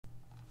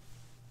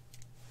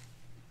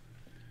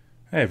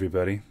Hi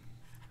everybody,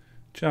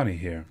 Johnny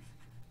here.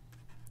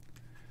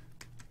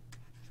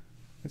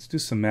 Let's do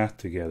some math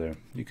together.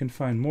 You can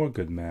find more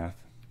good math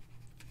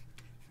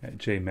at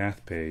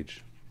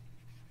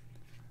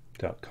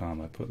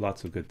jmathpage.com. I put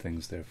lots of good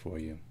things there for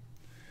you.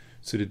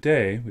 So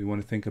today we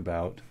want to think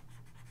about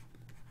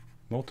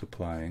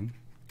multiplying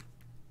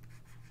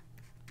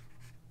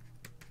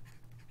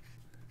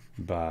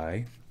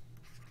by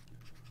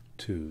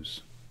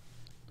twos.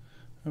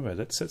 Alright,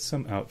 let's set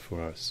some out for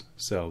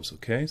ourselves,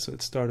 okay? So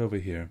let's start over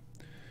here.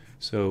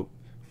 So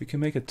we can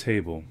make a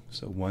table.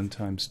 So 1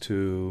 times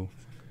 2,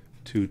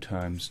 2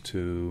 times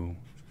 2,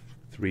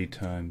 3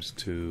 times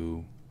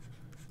 2,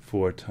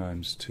 4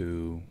 times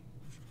 2,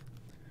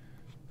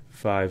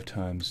 5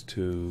 times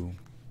 2,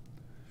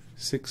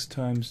 6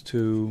 times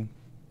 2,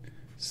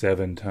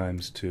 7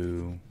 times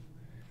 2,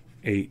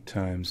 8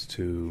 times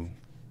 2,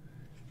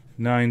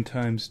 9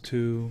 times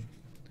 2,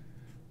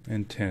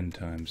 and 10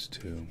 times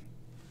 2.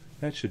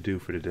 That should do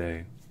for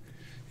today.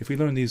 If we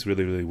learn these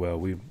really well,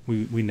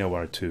 we know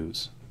our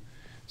twos.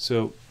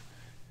 So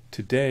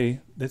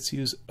today, let's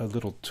use a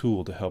little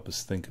tool to help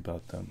us think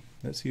about them.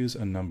 Let's use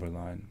a number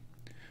line.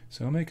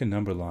 So I'll make a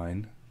number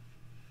line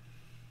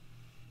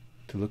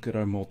to look at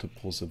our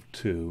multiples of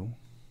 2,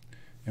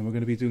 and we're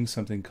going to be doing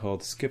something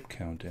called skip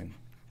counting.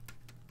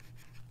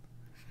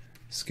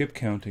 Skip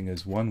counting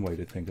is one way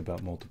to think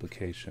about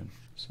multiplication.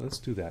 So let's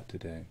do that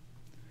today.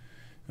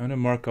 I'm going to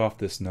mark off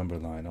this number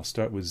line. I'll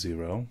start with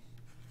 0.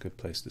 Good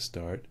place to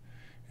start.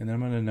 And then I'm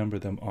going to number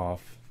them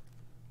off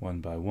one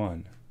by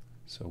one.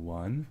 So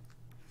 1,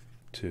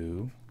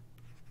 2,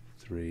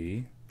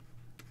 3,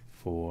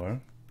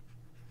 4,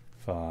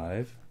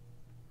 5,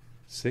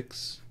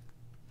 6,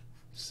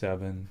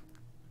 7,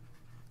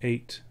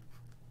 8,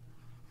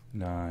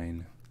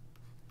 9,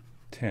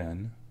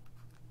 10,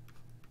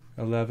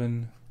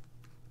 11,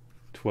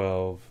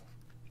 12,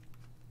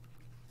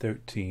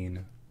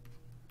 13,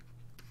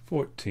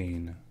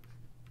 14,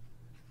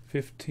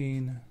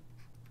 15,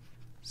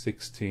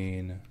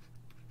 16,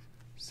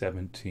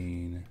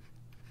 17,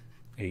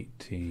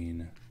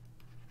 18,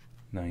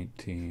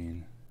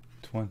 19,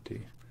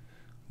 20.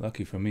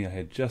 Lucky for me, I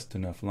had just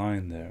enough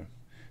line there.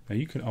 Now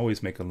you can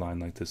always make a line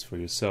like this for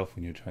yourself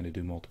when you're trying to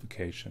do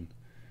multiplication.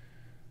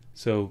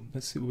 So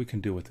let's see what we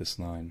can do with this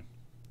line.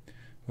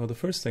 Well, the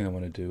first thing I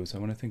want to do is I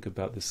want to think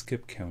about the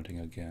skip counting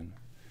again.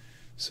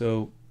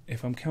 So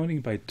if I'm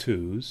counting by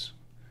twos,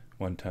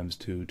 1 times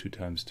 2, 2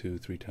 times 2,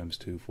 3 times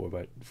 2,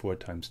 4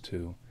 times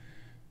 2,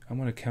 I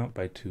want to count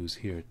by twos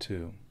here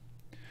too.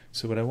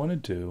 So what I want to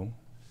do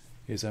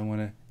is I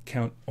want to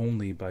count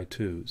only by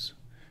twos.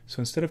 So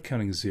instead of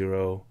counting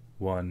 0,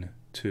 1,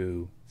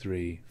 2,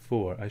 3,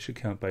 4, I should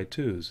count by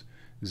twos.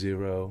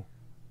 0,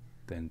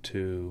 then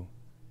 2,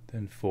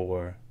 then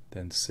 4,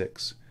 then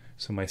 6.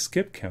 So my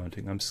skip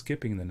counting, I'm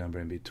skipping the number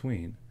in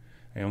between.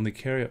 I only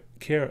care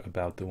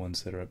about the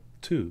ones that are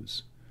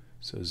twos.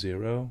 So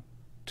 0,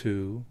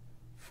 2,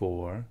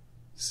 4,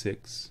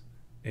 6,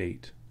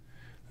 8.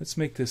 Let's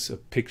make this a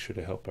picture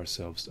to help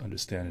ourselves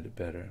understand it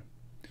better.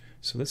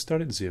 So let's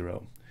start at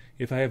 0.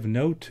 If I have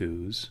no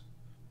twos,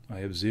 I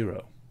have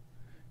 0.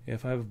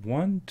 If I have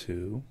 1,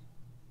 2,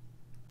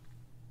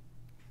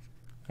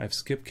 I've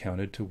skip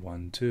counted to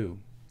 1, 2.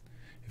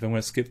 If I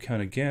want to skip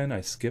count again,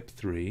 I skip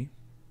 3,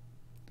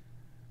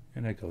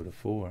 and I go to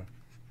 4.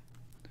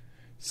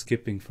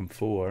 Skipping from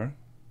 4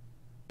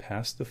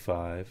 past the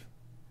 5,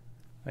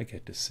 I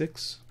get to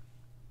 6.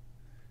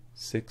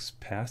 6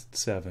 past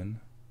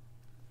 7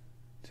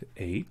 to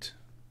 8.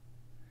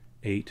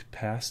 8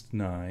 past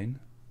 9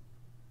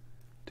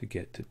 to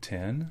get to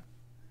 10.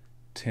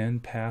 10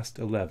 past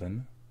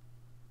 11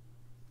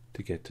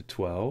 to get to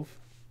 12.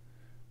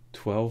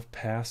 12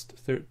 past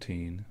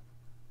 13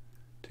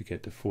 to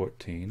get to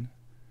 14.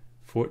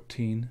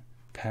 14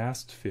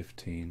 past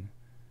 15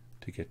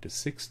 to get to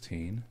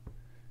 16.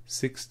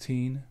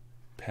 16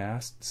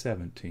 past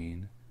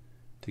 17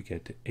 to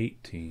get to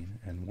 18,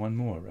 and one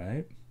more,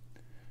 right?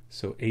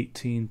 So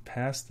 18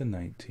 past the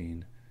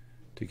 19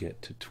 to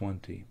get to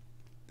 20.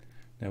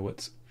 Now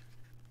what's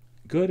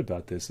good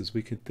about this is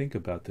we could think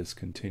about this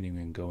continuing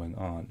and going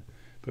on,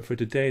 but for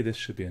today this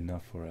should be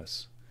enough for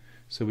us.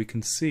 So we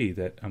can see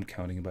that I'm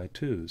counting by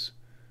twos.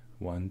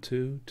 1,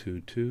 2,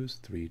 2 twos,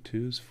 3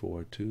 twos,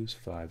 4 twos,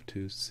 5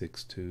 twos,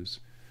 6 twos,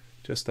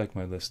 just like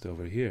my list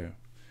over here.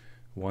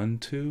 1,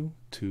 2,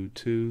 2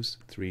 twos,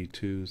 3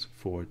 twos,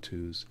 4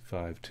 twos,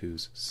 5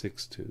 twos,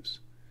 6 twos.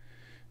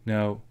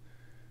 Now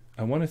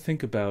I want to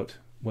think about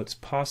what's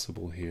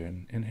possible here,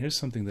 and here's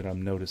something that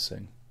I'm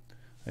noticing.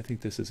 I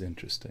think this is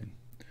interesting.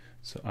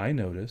 So I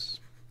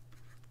notice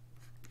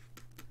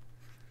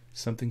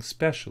something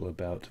special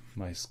about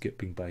my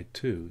skipping by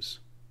twos.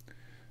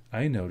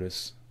 I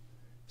notice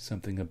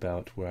something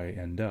about where I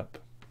end up.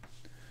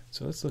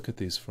 So let's look at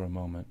these for a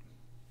moment.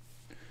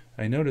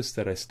 I notice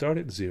that I start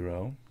at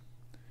 0,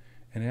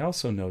 and I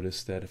also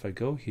notice that if I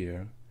go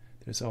here,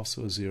 there's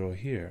also a 0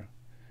 here.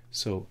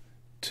 So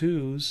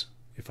twos,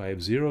 if I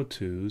have 0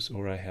 twos,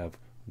 or I have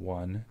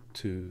 1,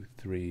 2,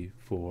 3,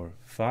 4,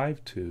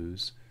 5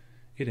 twos,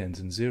 it ends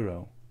in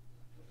 0.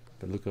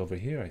 But look over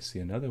here, I see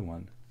another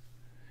one.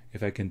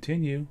 If I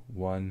continue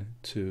 1,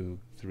 2,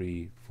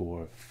 3,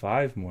 4,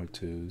 5 more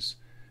 2's,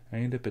 I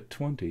end up at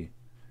 20,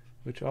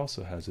 which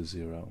also has a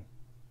 0.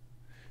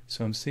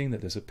 So I'm seeing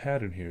that there's a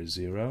pattern here,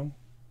 0,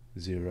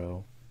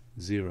 0,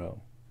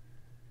 0.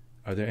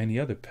 Are there any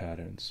other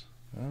patterns?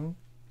 Well,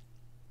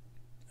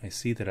 I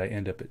see that I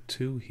end up at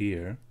 2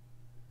 here,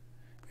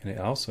 and I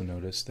also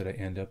notice that I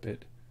end up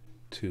at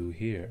 2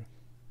 here.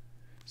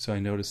 So I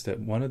notice that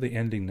one of the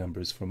ending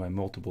numbers for my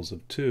multiples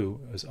of 2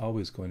 is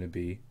always going to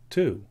be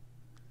 2.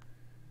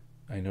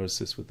 I notice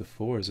this with the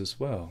 4's as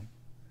well.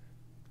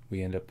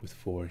 We end up with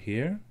 4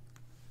 here,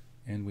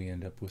 and we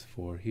end up with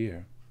 4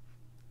 here.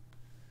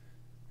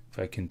 If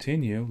I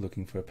continue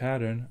looking for a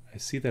pattern, I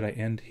see that I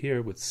end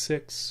here with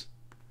 6,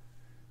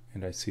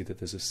 and I see that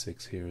there's a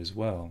 6 here as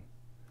well.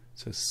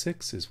 So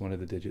 6 is one of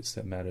the digits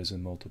that matters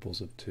in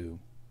multiples of 2.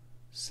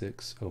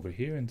 6 over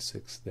here and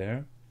 6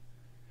 there.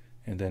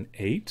 And then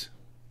 8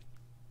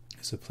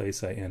 is a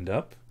place I end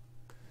up,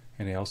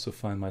 and I also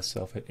find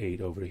myself at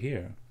 8 over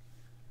here.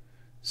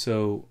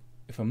 So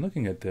if I'm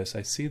looking at this,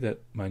 I see that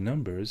my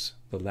numbers,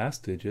 the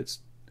last digits,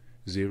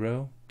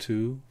 0,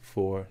 2,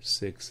 4,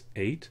 6,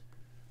 8,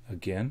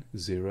 again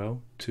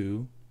 0,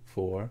 2,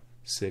 4,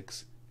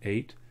 6,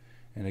 8,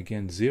 and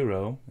again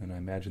 0, and I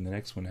imagine the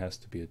next one has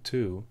to be a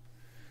 2.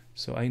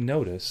 So I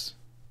notice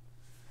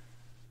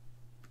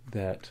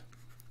that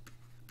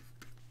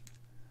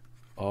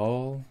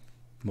all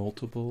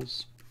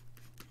multiples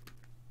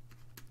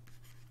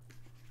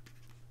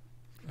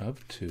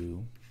of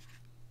 2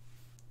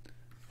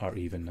 are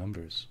even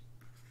numbers.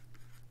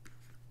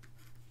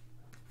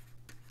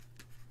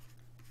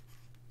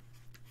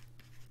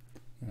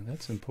 Now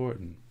that's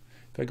important.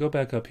 If I go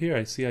back up here,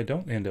 I see I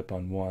don't end up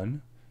on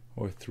 1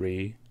 or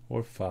 3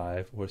 or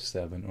 5 or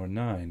 7 or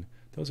 9.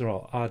 Those are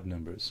all odd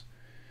numbers.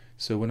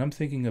 So when I'm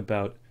thinking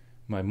about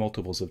my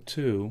multiples of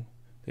 2,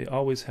 they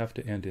always have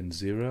to end in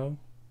 0,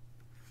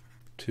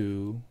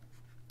 2,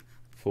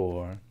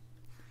 4,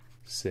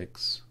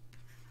 6,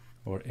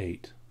 or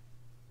 8.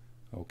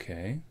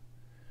 Okay,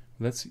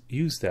 let's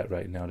use that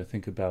right now to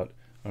think about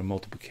our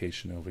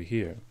multiplication over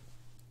here.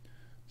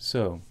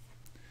 So,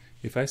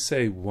 if I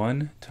say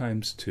 1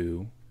 times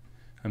 2,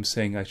 I'm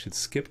saying I should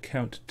skip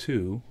count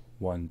 2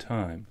 one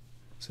time.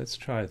 So let's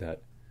try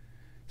that.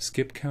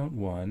 Skip count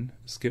 1,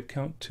 skip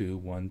count 2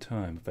 one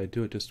time. If I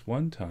do it just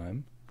one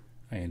time,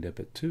 I end up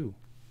at 2.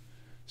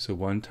 So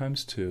 1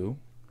 times 2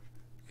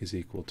 is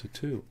equal to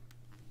 2.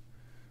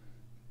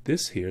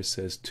 This here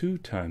says 2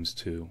 times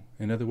 2.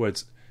 In other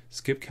words,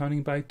 skip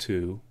counting by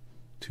 2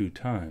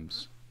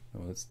 times.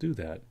 Well, let's do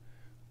that.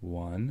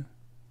 1,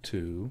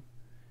 2,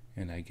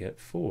 and I get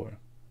 4.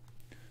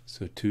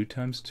 So 2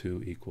 times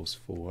 2 equals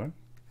 4.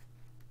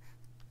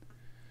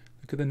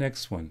 Look at the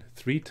next one.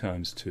 3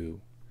 times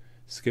 2.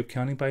 Skip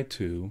counting by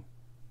 2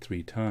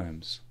 3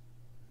 times.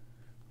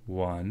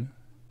 1,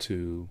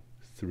 2,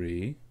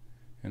 3,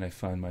 and I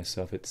find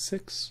myself at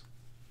 6.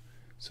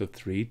 So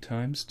 3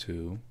 times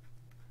 2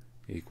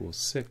 equals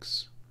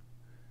 6.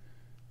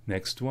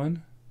 Next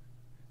one,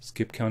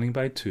 skip counting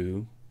by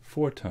 2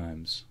 4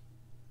 times.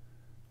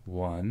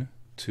 1,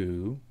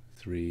 2,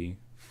 3,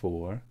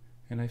 4,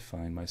 and I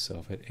find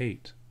myself at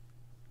 8.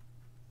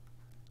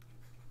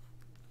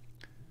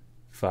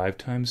 5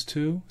 times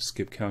 2,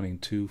 skip counting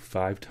 2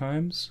 5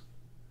 times.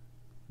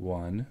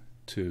 1,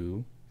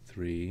 2,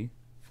 3,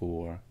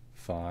 4,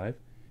 5,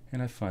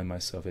 and I find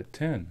myself at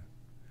 10.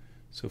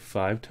 So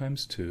 5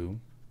 times 2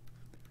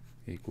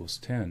 equals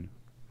 10.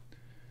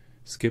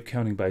 Skip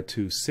counting by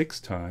 2 6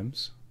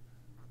 times.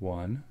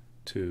 1,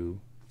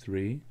 2,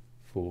 3,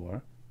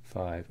 4,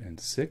 5, and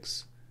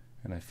 6,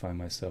 and I find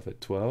myself at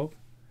 12.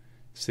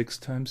 6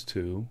 times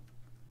 2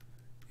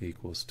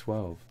 equals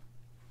 12.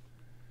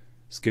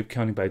 Skip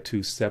counting by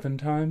 2 7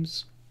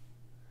 times.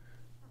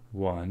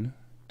 1,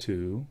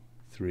 2,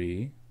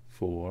 3,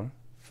 4,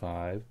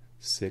 5,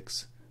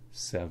 6,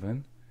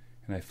 7,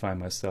 and I find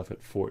myself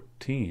at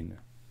 14.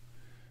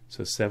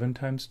 So 7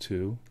 times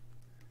 2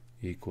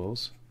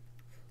 equals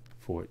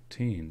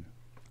 14.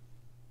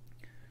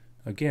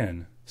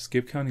 Again,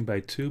 skip counting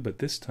by 2, but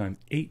this time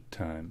 8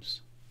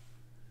 times.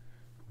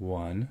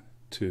 1,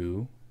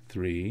 2,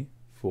 3,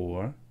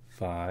 4,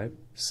 5,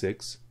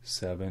 6,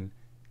 7,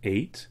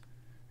 8,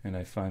 and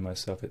I find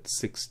myself at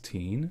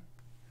 16.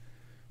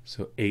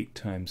 So 8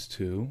 times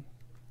 2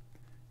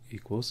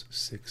 equals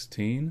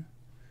 16.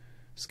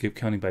 Skip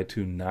counting by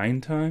 2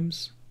 9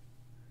 times.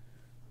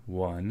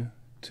 1,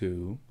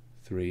 2,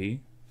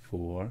 3,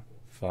 4,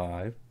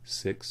 5,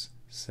 6,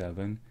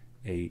 7,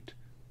 8,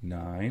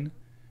 9,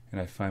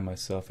 and I find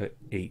myself at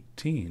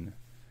 18.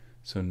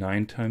 So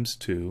 9 times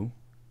 2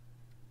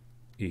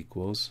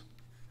 equals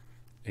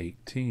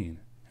 18.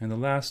 And the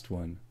last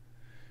one,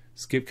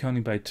 skip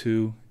counting by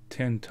 2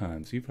 10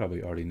 times. You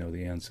probably already know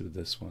the answer to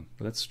this one,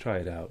 but let's try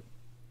it out.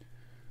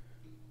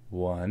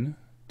 1,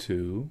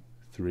 2,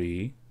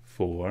 3,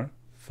 4,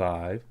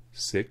 5,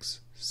 6,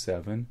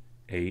 7,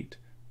 8,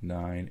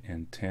 9,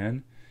 and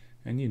 10,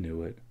 and you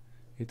knew it.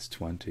 It's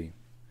 20.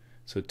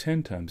 So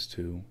 10 times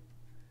 2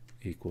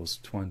 equals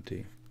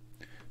 20.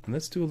 And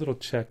let's do a little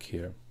check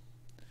here.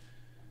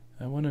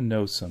 I want to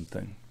know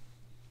something.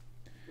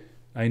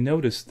 I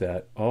noticed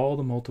that all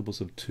the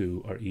multiples of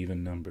 2 are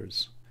even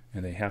numbers,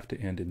 and they have to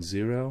end in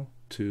 0,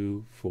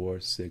 2, 4,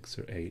 6,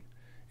 or 8.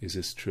 Is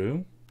this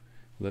true?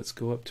 Let's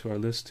go up to our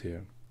list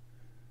here.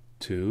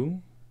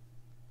 2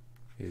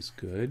 is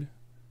good.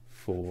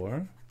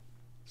 4,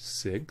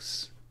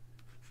 6,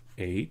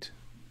 8,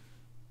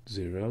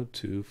 0,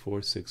 2,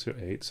 4, 6, or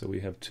 8. So we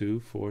have 2,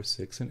 4,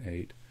 6, and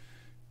 8.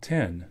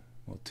 10.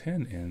 Well,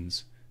 10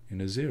 ends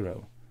in a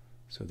 0.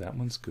 So that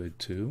one's good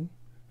too.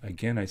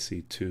 Again, I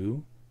see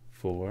 2,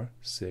 4,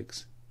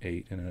 6,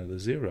 8, and another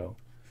 0.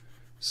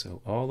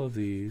 So all of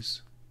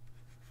these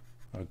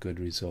are good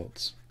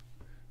results.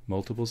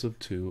 Multiples of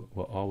 2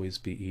 will always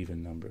be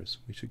even numbers.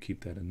 We should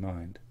keep that in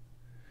mind.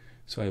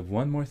 So I have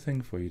one more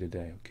thing for you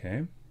today,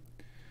 okay?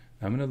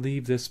 I'm going to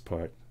leave this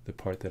part, the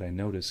part that I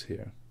notice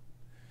here.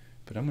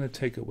 But I'm going to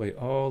take away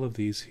all of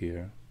these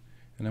here,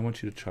 and I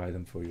want you to try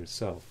them for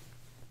yourself.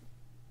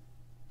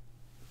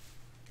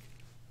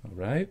 All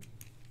right?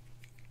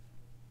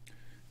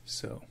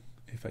 So,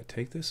 if I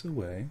take this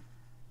away,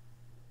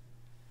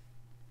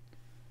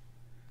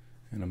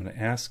 and I'm going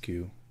to ask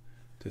you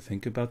to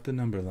think about the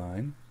number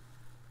line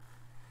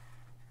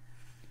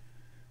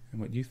and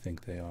what you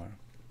think they are.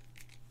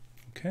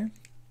 Okay?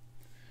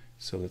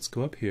 So let's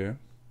go up here.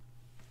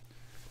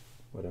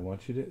 What I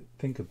want you to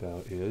think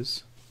about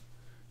is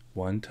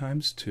 1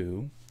 times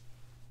 2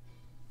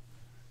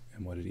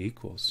 and what it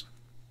equals.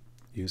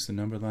 Use the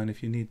number line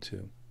if you need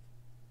to.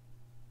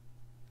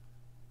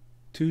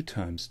 2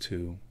 times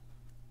 2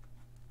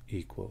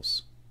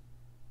 equals.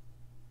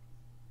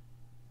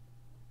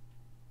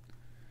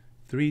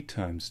 3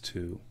 times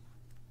 2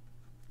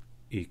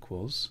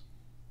 equals.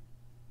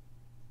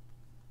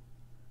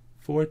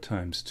 4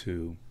 times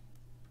 2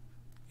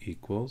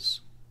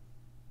 equals.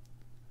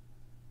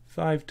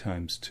 5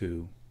 times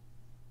 2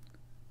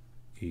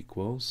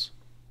 equals.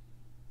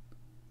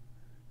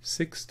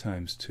 6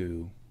 times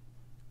 2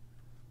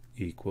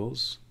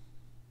 equals.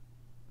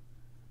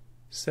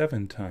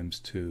 7 times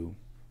 2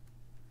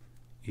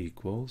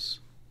 equals.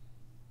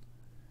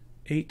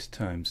 8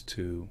 times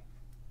 2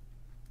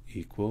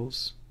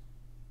 equals.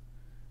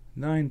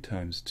 9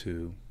 times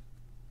 2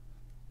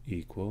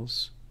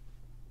 equals.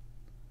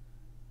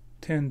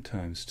 10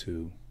 times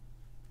 2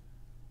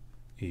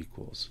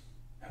 equals.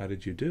 How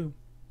did you do?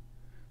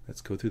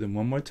 Let's go through them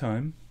one more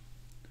time.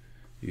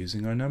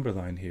 Using our number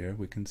line here,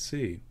 we can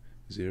see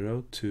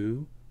 0,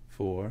 2,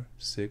 4,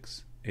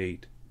 6,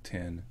 8,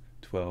 10,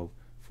 12,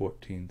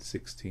 14,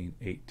 16,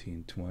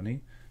 18,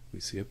 20. We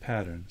see a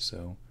pattern.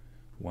 So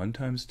 1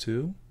 times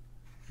 2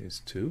 is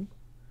 2.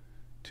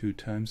 2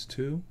 times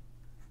 2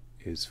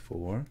 is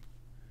 4.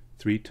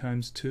 3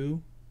 times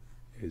 2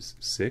 is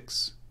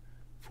 6.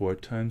 4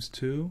 times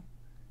 2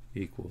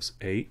 equals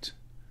 8.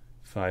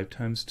 5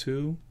 times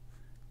 2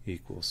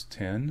 equals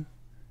 10.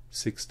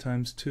 6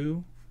 times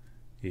 2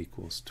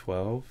 equals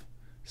 12.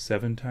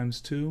 7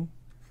 times 2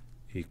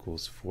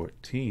 equals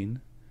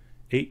 14.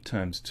 8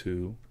 times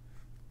 2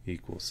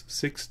 equals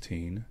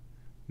 16.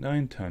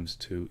 9 times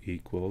 2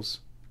 equals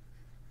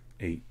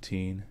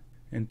 18.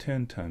 And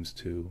 10 times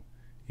 2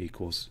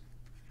 equals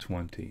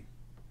 20.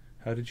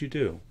 How did you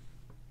do?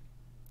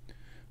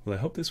 Well,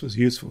 I hope this was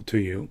useful to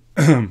you.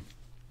 The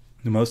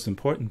most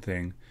important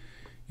thing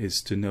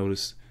is to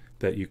notice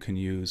that you can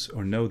use,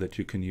 or know that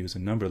you can use, a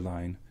number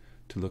line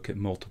to look at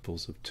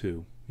multiples of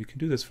 2. You can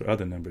do this for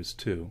other numbers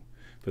too,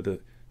 but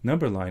the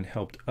number line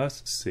helped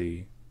us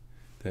see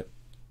that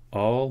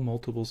all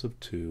multiples of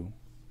 2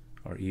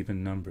 are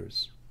even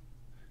numbers.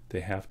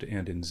 They have to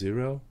end in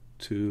 0,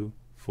 2,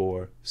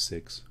 4,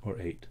 6, or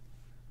 8.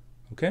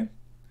 Okay?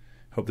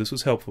 Hope this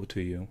was helpful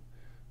to you.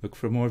 Look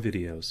for more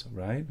videos, all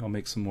right? I'll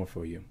make some more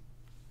for you.